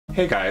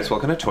Hey guys,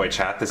 welcome to Toy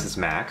Chat. This is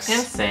Max.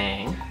 And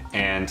Sing.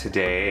 And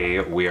today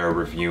we are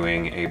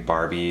reviewing a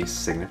Barbie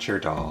Signature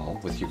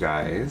doll with you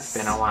guys.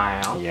 Been a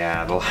while.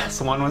 Yeah, the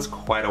last one was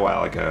quite a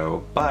while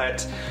ago,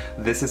 but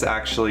this is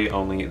actually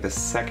only the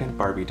second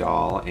Barbie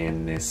doll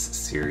in this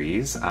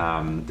series.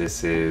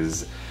 This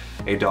is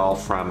a doll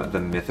from the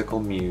Mythical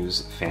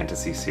Muse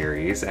fantasy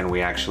series, and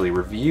we actually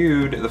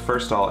reviewed the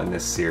first doll in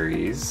this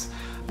series,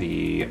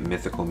 the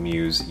Mythical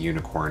Muse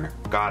Unicorn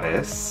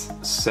Goddess.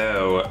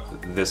 So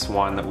this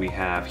one that we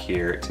have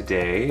here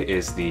today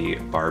is the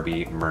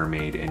Barbie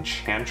Mermaid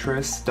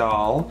Enchantress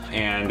doll,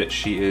 and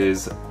she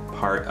is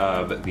part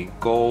of the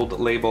gold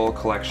label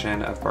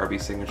collection of Barbie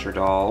Signature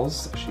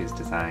dolls. She is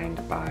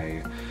designed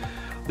by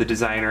the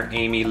designer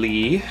Amy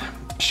Lee.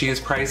 She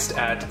is priced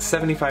at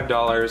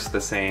 $75,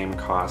 the same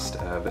cost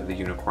of the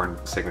Unicorn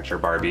Signature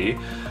Barbie.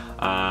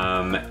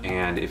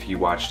 And if you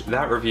watched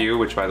that review,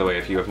 which by the way,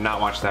 if you have not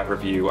watched that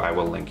review, I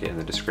will link it in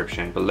the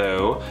description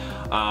below.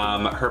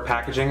 Her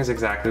packaging is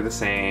exactly the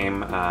same,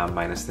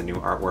 minus the new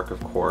artwork,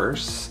 of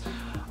course,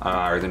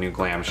 or the new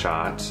glam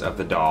shot of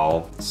the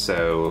doll.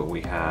 So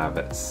we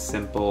have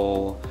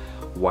simple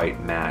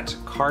white matte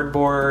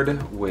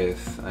cardboard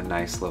with a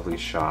nice lovely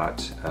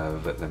shot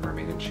of the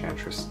Mermaid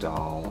Enchantress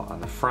doll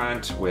on the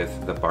front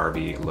with the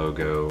Barbie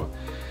logo,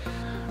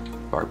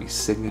 Barbie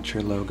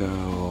Signature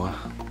logo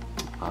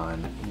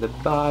on the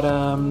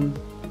bottom.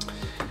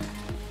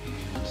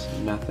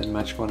 And nothing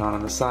much going on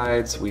the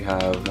sides. We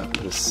have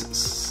this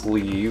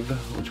sleeve,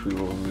 which we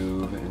will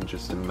remove in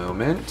just a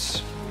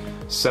moment.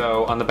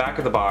 So on the back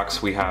of the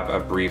box, we have a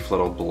brief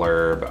little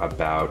blurb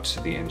about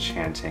the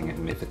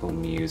enchanting Mythical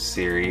Muse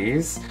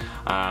series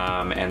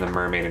and the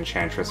Mermaid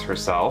Enchantress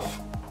herself.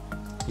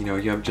 You know,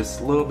 you have just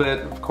a little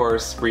bit, of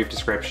course, brief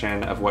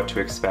description of what to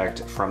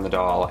expect from the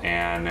doll,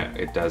 and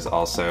it does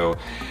also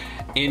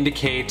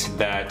indicate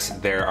that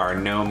there are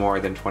no more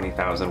than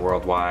 20,000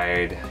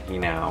 worldwide, you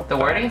know. The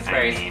wording's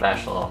very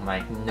special,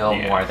 like no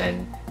more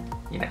than,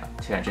 you know,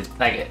 200.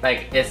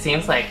 Like it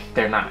seems like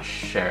they're not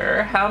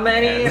sure how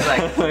many.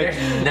 Like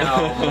there's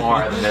no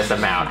more than this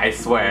amount, I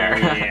swear.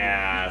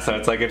 Yeah, so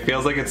it's like, it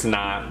feels like it's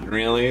not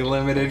really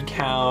limited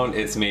count.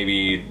 It's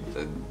maybe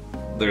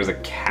there's a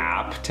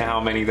cap to how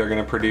many they're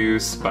gonna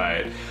produce,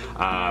 but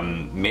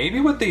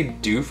maybe what they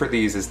do for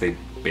these is they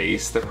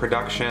base the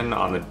production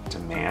on the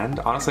demand.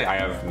 Honestly,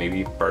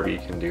 maybe Barbie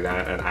can do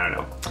that, and I don't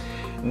know.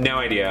 No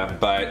idea,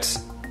 but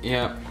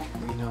yeah.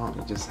 You know,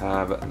 we just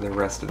have the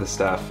rest of the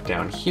stuff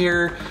down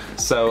here.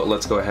 So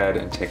let's go ahead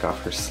and take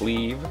off her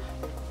sleeve.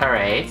 All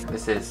right,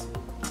 this is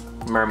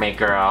Mermaid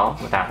Girl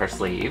without her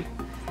sleeve.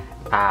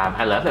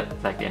 I love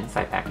the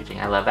inside packaging.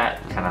 I love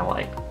that kind of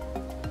like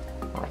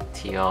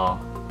teal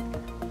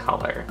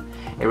color.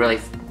 It really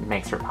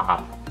makes her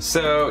pop.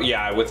 So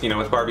yeah, with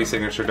Barbie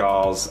Signature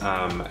dolls,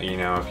 you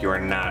know, if you are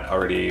not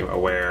already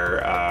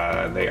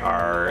aware, they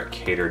are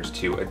catered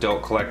to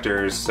adult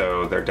collectors.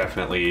 So they're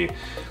definitely,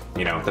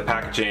 you know, the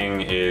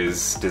packaging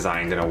is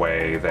designed in a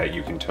way that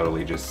you can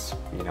totally just,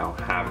 you know,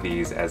 have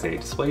these as a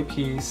display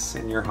piece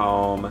in your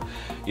home.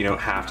 You don't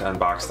have to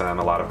unbox them.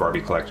 A lot of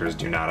Barbie collectors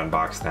do not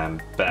unbox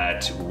them,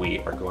 but we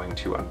are going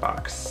to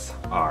unbox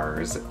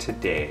ours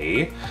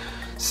today.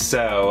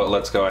 So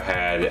let's go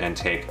ahead and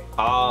take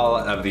all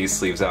of these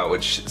sleeves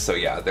out, so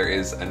yeah, there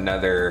is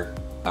another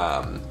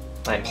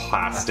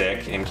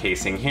plastic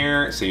encasing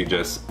here. So you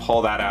just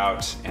pull that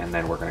out, and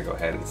then we're gonna go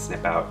ahead and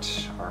snip out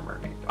our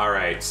mermaid. All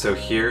right, so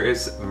here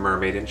is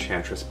Mermaid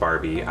Enchantress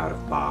Barbie out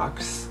of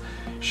box.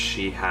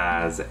 She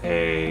has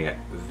a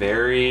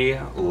very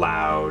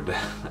loud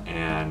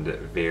and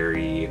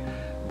very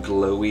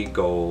glowy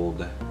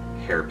gold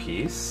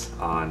hairpiece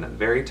on the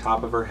very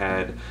top of her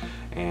head,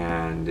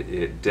 and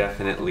it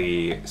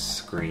definitely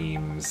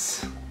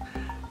screams,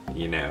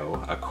 you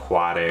know,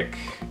 aquatic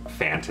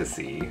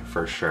fantasy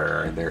for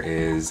sure. There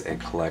is a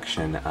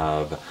collection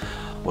of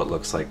what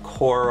looks like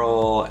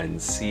coral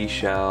and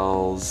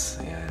seashells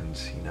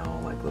and, you know,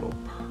 like little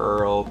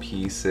pearl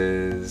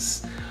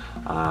pieces.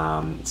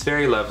 It's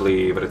very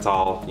lovely, but it's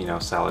all, you know,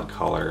 solid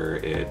color.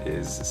 It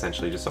is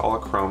essentially just all a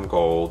chrome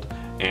gold,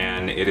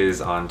 and it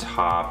is on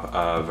top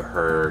of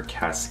her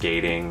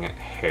cascading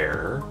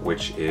hair,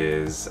 which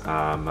is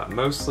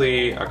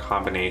mostly a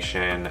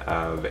combination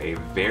of a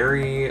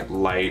very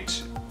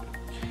light,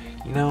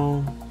 you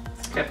know,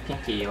 it's got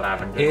pinky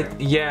lavender.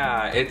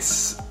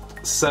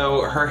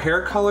 So her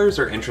hair colors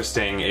are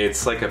interesting.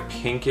 It's like a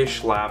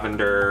pinkish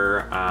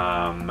lavender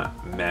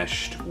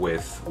meshed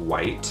with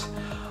white.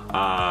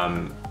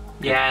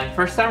 Yeah, and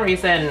for some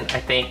reason, I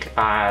think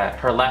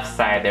her left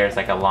side there's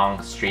like a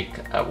long streak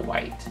of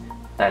white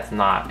that's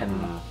not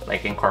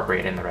like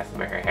incorporated in the rest of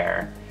her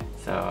hair.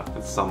 So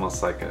it's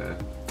almost like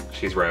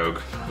she's rogue.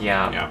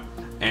 Yeah.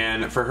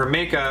 And for her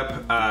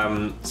makeup,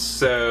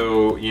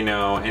 so, you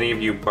know, any of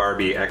you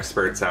Barbie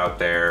experts out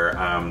there,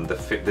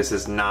 this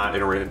is not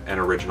an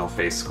original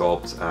face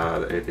sculpt.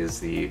 It is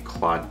the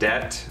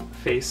Claudette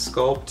face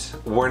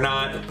sculpt. We're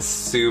not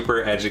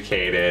super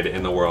educated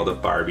in the world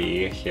of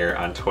Barbie here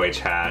on Toy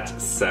Chat,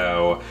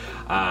 so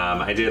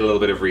I did a little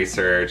bit of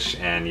research,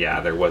 and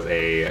yeah, there was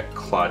a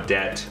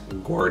Claudette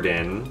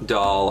Gordon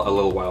doll a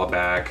little while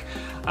back.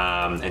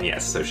 And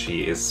yes, so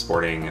she is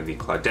sporting the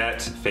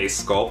Claudette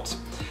face sculpt.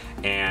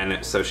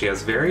 And so she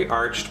has very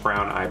arched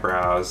brown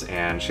eyebrows,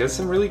 and she has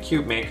some really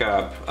cute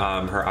makeup.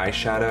 Her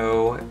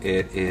eyeshadow,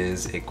 it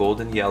is a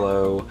golden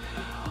yellow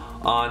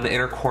on the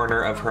inner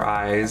corner of her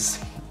eyes,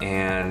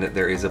 and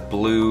there is a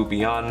blue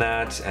beyond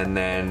that, and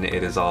then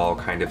it is all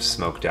kind of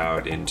smoked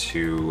out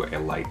into a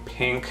light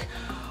pink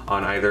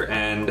on either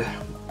end.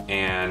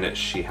 And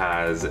she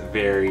has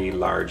very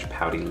large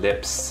pouty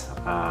lips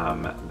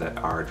that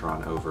are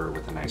drawn over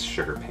with a nice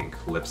sugar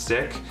pink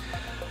lipstick.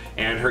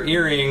 And her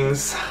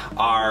earrings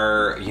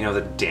are, you know,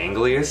 the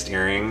dangliest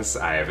earrings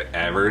I have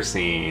ever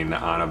seen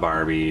on a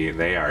Barbie.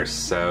 They are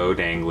so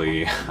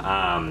dangly.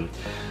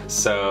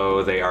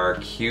 So they are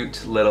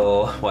cute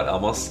little,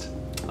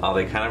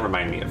 they kind of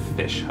remind me of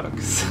fish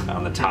hooks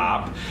on the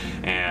top.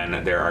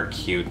 And there are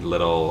cute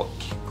little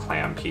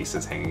clam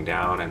pieces hanging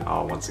down, and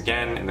all once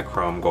again in the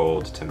chrome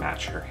gold to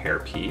match her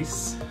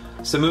hairpiece.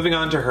 So moving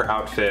on to her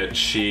outfit,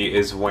 she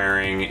is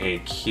wearing a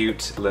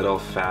cute little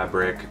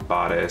fabric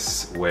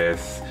bodice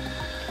with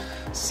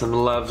some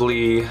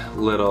lovely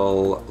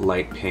little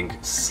light pink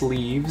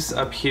sleeves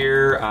up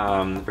here,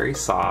 very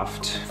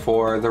soft.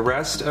 For the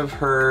rest of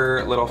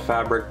her little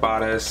fabric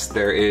bodice,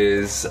 there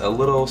is a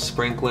little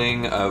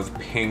sprinkling of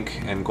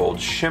pink and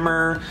gold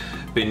shimmer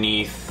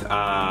beneath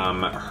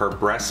her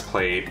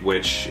breastplate,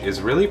 which is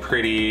really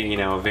pretty, you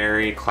know,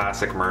 very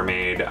classic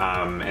mermaid,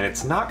 and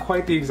it's not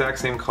quite the exact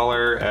same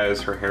color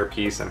as her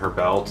hairpiece and her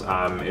belt.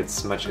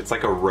 It's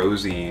like a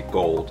rosy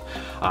gold.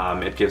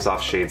 It gives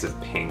off shades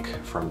of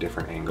pink from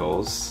different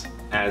angles.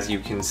 As you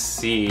can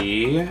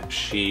see,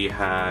 she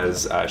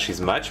has, she's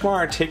much more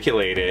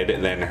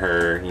articulated than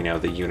her, you know,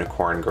 the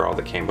unicorn girl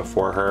that came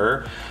before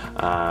her.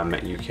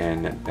 You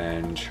can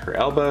bend her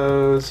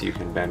elbows, you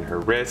can bend her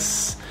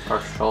wrists. Her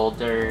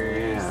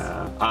shoulders.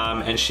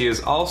 Yeah. And she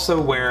is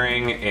also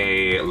wearing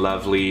a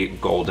lovely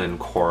golden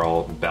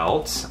coral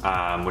belt,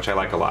 which I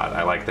like a lot.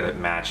 I like that it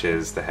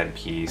matches the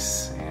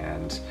headpiece,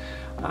 and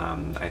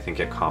I think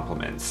it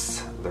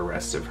complements the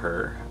rest of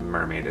her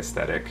mermaid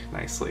aesthetic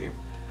nicely.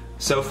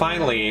 So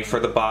finally, for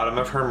the bottom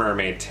of her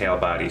mermaid tail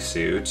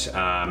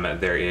bodysuit,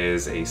 there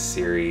is a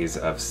series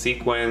of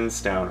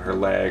sequins down her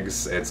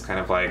legs. It's kind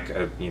of like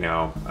a, you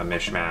know, a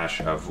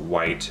mishmash of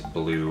white,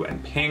 blue,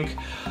 and pink.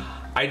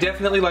 I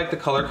definitely like the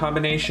color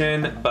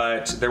combination,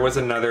 but there was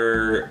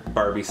another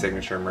Barbie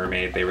Signature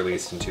mermaid they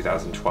released in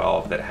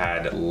 2012 that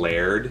had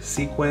layered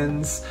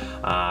sequins.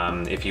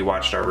 If you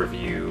watched our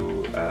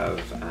review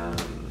of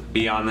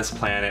Beyond This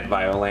Planet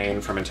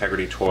Violane from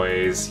Integrity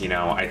Toys, you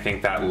know, I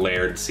think that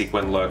layered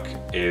sequin look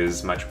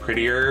is much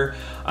prettier,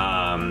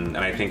 and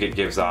I think it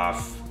gives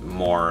off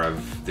more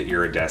of the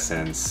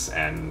iridescence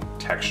and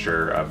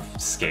texture of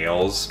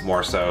scales,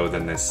 more so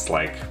than this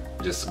like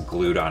just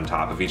glued on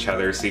top of each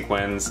other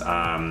sequins.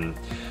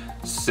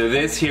 So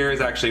this here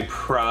is actually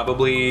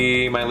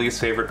probably my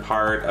least favorite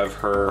part of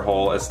her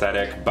whole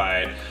aesthetic,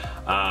 but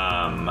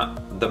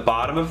the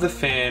bottom of the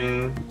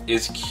fin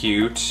is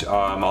cute,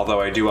 although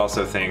I do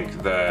also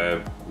think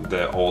the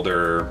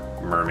older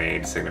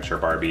Mermaid Signature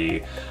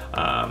Barbie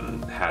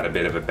had a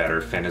bit of a better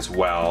fin as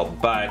well.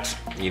 But,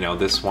 you know,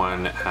 this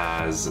one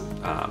has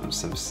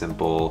some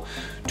simple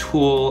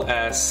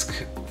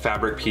tulle-esque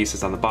fabric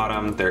pieces on the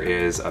bottom. There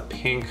is a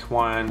pink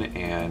one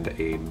and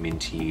a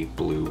minty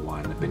blue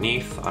one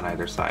beneath on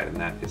either side, and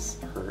that is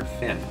her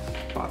fin,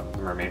 bottom of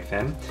the mermaid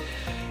fin.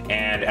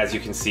 And as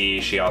you can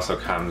see, she also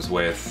comes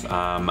with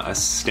a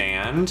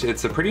stand.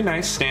 It's a pretty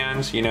nice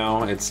stand, you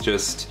know, it's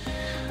just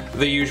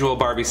the usual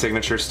Barbie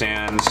Signature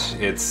stand.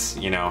 It's,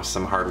 you know,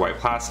 some hard white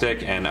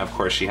plastic, and of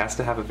course she has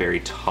to have a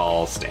very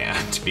tall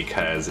stand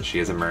because she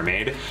is a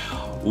mermaid.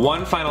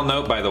 One final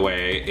note, by the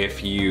way,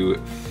 if you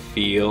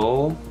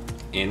feel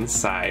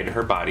inside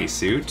her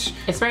bodysuit,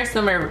 it's very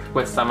similar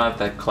with some of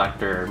the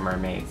collector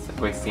mermaids that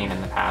we've seen in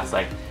the past,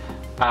 like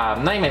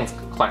not even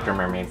collector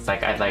mermaids,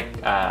 like I like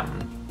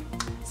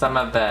some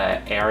of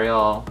the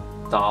Ariel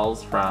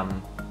dolls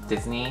from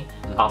Disney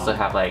also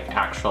have like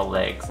actual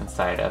legs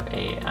inside of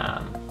a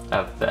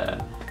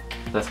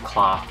this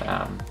cloth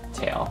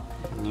tail.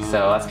 Yeah.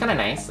 So that's kind of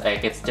nice.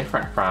 Like, it's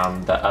different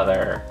from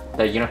the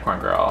unicorn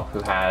girl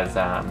who has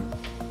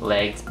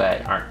legs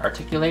but aren't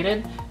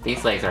articulated.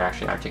 These legs are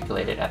actually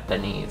articulated at the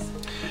knees.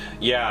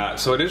 Yeah,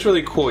 so it is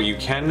really cool. You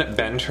can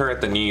bend her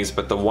at the knees,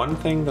 but the one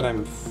thing that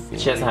I'm feeling...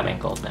 She doesn't have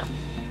ankles now.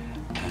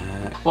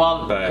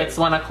 Well, but it's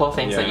one of the cool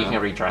things that you can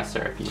redress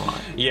her if you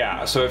want.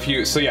 Yeah, so if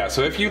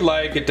you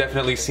like, it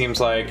definitely seems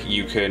like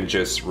you can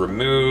just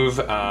remove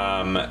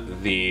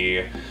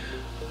the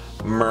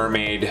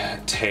mermaid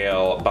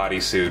tail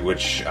bodysuit,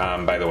 which,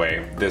 by the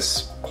way,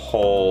 this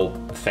whole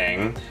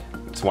thing,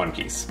 It's one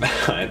piece.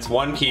 It's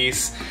one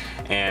piece,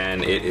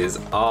 and it is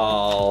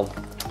all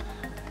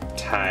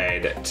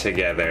tied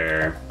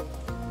together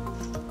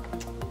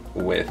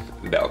with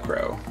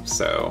Velcro.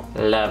 So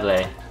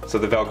lovely. So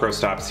the Velcro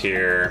stops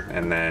here,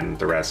 and then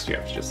the rest you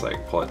have to just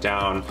like pull it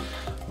down.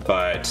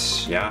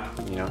 But yeah,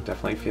 you know,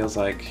 definitely feels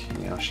like,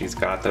 you know, she's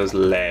got those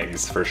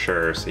legs for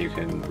sure, so you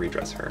can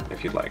redress her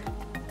if you'd like.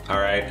 All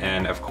right,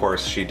 and of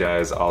course she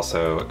does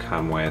also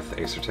come with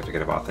a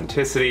certificate of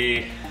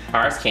authenticity.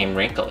 Ours came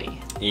wrinkly.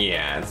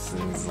 Yeah, it's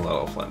a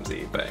little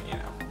flimsy, but you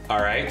know.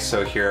 All right,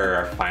 so here are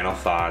our final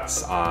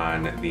thoughts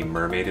on the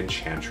Mermaid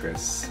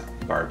Enchantress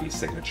Barbie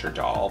Signature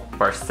doll.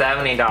 For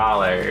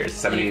 $70.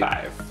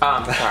 75. Oh,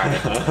 I'm sorry.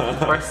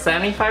 For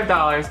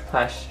 $75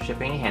 plus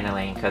shipping and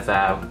handling, because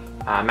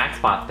Max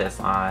bought this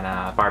on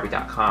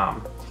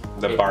Barbie.com.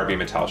 The Barbie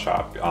Mattel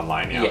shop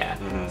online, yeah.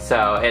 Yeah,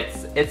 so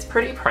it's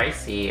pretty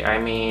pricey. I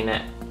mean,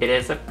 it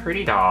is a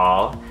pretty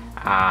doll.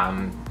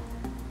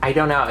 I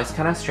don't know, it's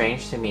kind of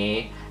strange to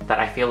me that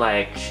I feel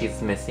like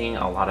she's missing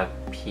a lot of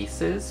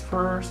pieces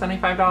for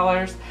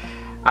 $75.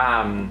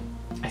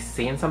 I've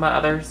seen some of the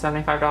other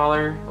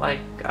 $75 like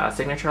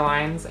signature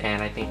lines,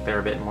 and I think they're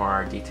a bit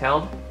more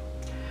detailed.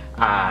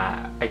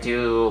 I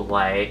do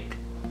like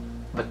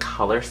the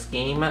color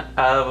scheme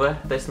of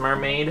this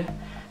mermaid.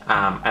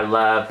 I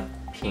love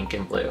pink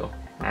and blue.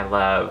 I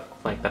love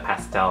like the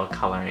pastel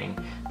coloring,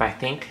 but I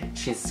think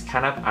she's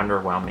kind of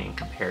underwhelming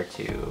compared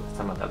to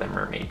some of the other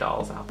mermaid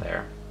dolls out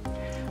there.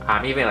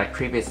 Even like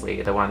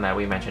previously, the one that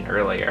we mentioned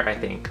earlier, I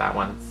think that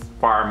one's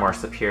far more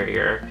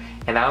superior.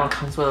 And that one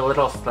comes with a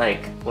little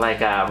like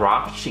a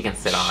rock she can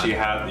sit on. She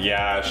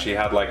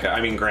had like I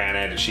mean,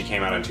 granted, she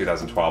came out in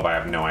 2012. I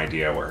have no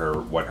idea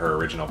what her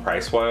original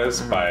price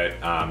was, but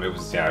it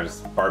was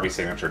just Barbie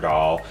Signature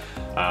doll,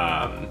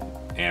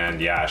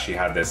 and yeah, she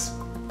had this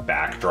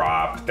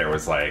backdrop. There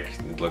was like,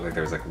 it looked like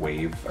there was like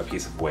a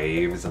piece of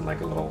waves and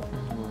like a little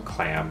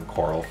clam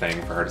coral thing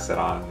for her to sit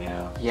on.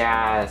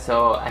 Yeah,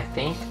 so I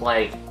think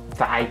like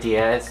the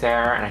idea is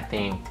there,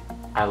 and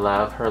I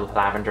love her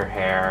lavender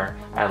hair.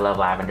 I love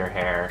lavender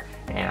hair,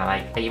 and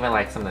I even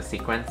like some of the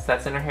sequins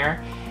that's in her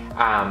hair.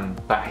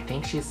 But I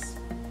think she's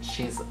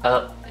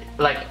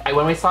like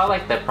when we saw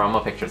like the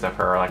promo pictures of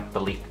her, like the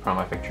leaked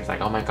promo pictures,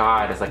 like, oh my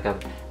god, it's like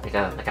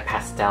a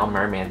pastel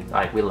mermaid.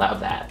 Like, we love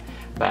that.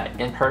 But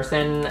in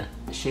person,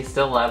 she's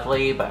still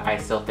lovely, but I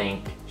still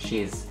think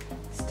she's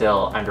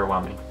still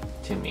underwhelming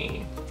to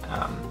me.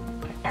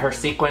 Her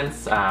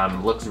sequence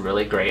looks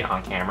really great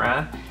on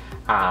camera,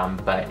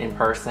 but in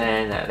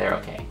person, they're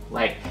okay.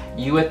 Like,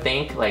 you would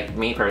think, like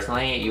me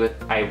personally,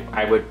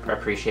 I would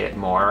appreciate it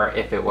more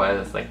if it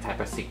was like type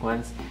of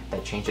sequence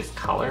that changes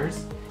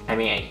colors. I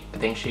mean, I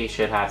think she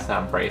should have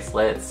some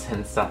bracelets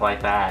and stuff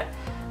like that.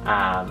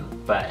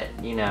 But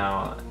you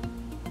know,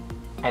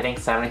 I think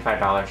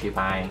 $75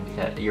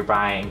 you're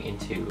buying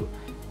into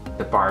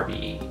the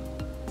Barbie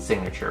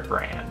Signature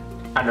brand.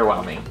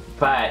 Underwhelming,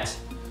 but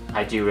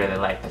I do really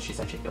like that she's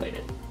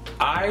articulated.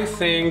 I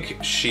think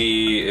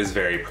she is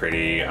very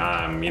pretty.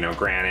 You know,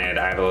 granted,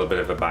 I have a little bit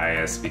of a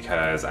bias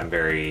because I'm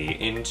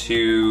very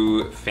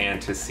into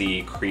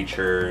fantasy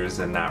creatures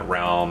in that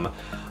realm.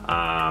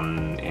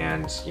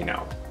 And you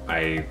know,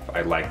 I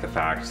like the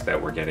fact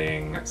that we're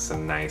getting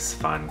some nice,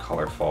 fun,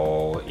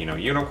 colorful, you know,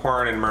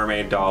 unicorn and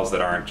mermaid dolls that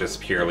aren't just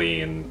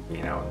purely in,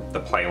 you know, the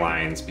play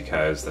lines,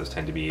 because those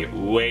tend to be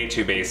way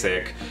too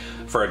basic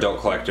for adult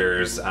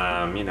collectors,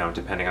 you know,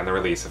 depending on the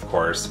release, of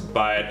course.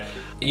 But,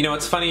 you know,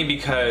 it's funny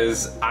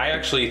because I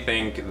actually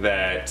think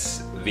that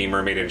the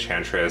Mermaid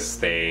Enchantress,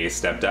 they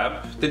stepped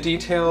up the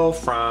detail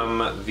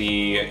from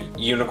the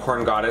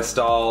Unicorn Goddess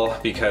doll,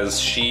 because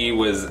she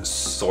was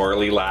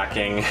sorely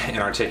lacking in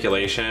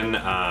articulation,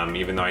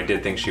 even though I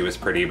did think she was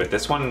pretty, but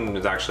this one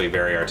was actually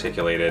very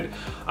articulated.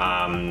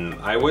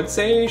 I would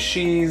say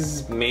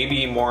she's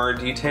maybe more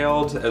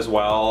detailed as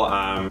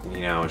well.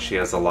 You know, she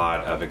has a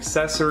lot of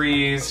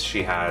accessories.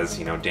 She has,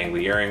 you know,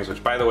 dangly earrings,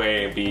 which, by the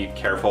way, be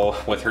careful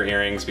with her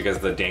earrings, because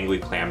the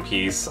dangly clam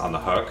piece on the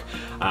hook,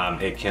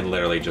 it can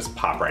literally just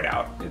pop right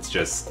out. It's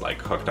just like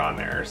hooked on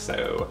there.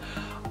 So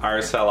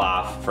ours fell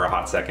off for a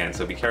hot second,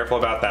 so be careful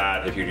about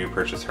that if you do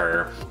purchase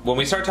her. When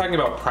we start talking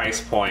about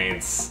price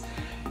points,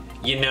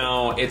 you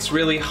know, it's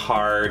really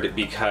hard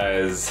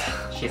because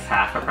she's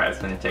half a price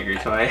of an Integrity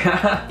toy.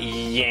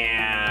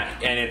 Yeah,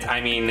 and I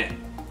mean,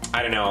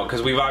 I don't know,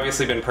 because we've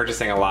obviously been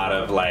purchasing a lot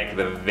of like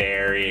the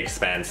very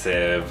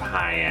expensive,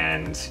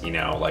 high-end, you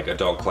know, like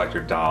adult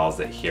collector dolls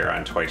that here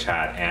on Toy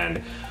Chat.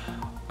 And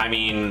I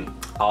mean,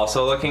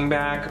 also looking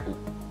back,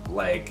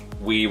 like,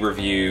 we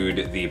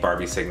reviewed the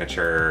Barbie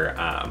Signature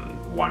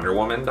Wonder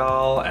Woman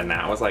doll, and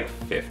that was like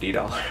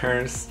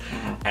 $50.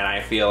 And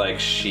I feel like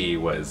she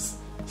was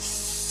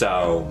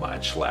so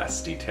much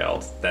less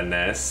detailed than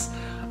this.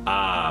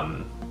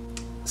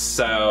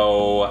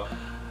 So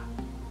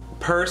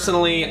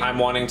Personally, I'm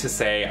wanting to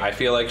say I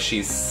feel like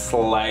she's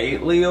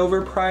slightly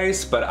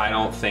overpriced, but I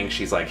don't think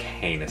she's like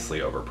heinously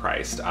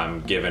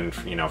overpriced, given,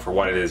 you know, for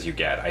what it is you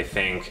get. I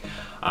think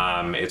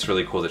it's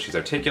really cool that she's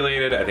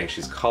articulated. I think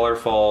she's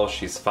colorful,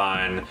 she's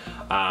fun.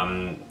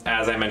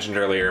 As I mentioned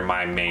earlier,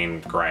 my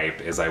main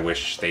gripe is I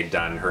wish they'd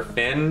done her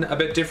fin a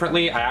bit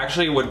differently. I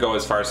actually would go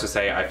as far as to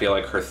say I feel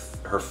like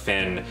her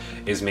fin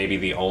is maybe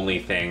the only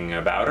thing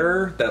about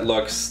her that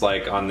looks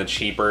like on the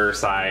cheaper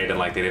side, and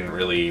like they didn't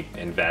really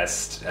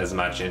invest as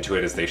much into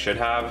it as they should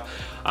have.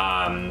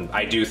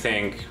 I do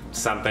think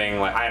something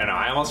like, I don't know,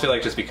 I almost feel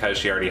like just because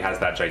she already has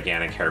that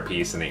gigantic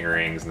hairpiece and the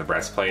earrings and the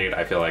breastplate,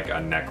 I feel like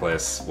a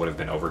necklace would have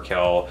been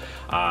overkill.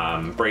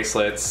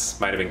 Bracelets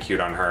might have been cute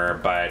on her,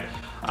 but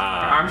her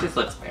arm just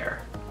looks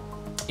bare.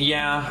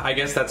 Yeah, I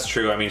guess that's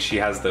true. I mean, she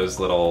has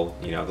those little,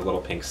 you know, the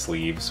little pink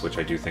sleeves, which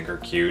I do think are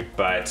cute,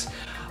 but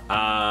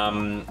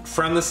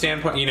from the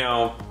standpoint, you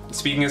know,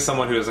 speaking as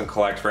someone who doesn't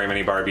collect very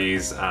many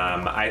Barbies,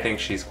 I think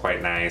she's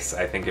quite nice.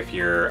 I think if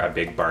you're a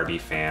big Barbie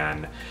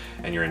fan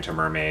and you're into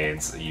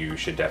mermaids, you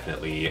should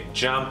definitely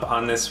jump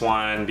on this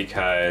one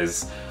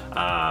because,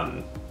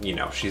 you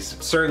know, she's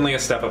certainly a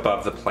step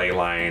above the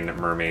Playline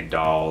mermaid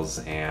dolls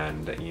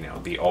and, you know,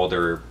 the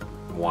older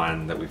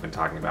one that we've been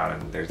talking about.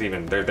 And there's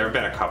even, there have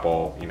been a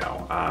couple, you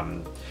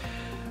know,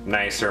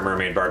 nicer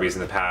mermaid Barbies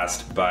in the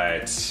past,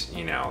 but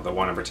you know, the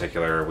one in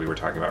particular we were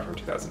talking about from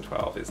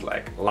 2012 is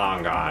like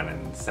long gone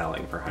and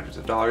selling for hundreds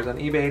of dollars on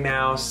eBay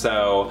now.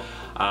 So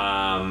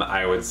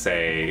I would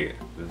say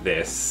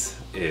this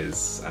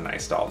is a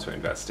nice doll to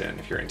invest in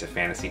if you're into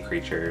fantasy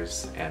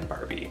creatures and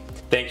Barbie.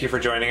 Thank you for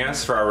joining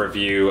us for our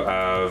review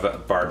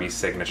of Barbie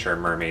Signature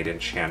Mermaid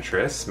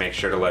Enchantress. Make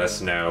sure to let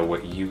us know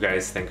what you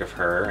guys think of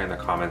her in the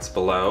comments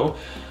below.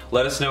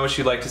 Let us know what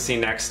you'd like to see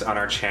next on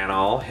our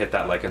channel. Hit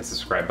that like and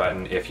subscribe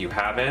button if you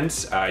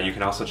haven't. You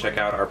can also check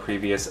out our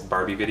previous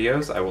Barbie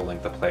videos. I will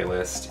link the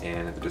playlist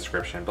in the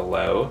description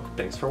below.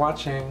 Thanks for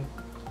watching.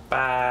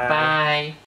 Bye. Bye.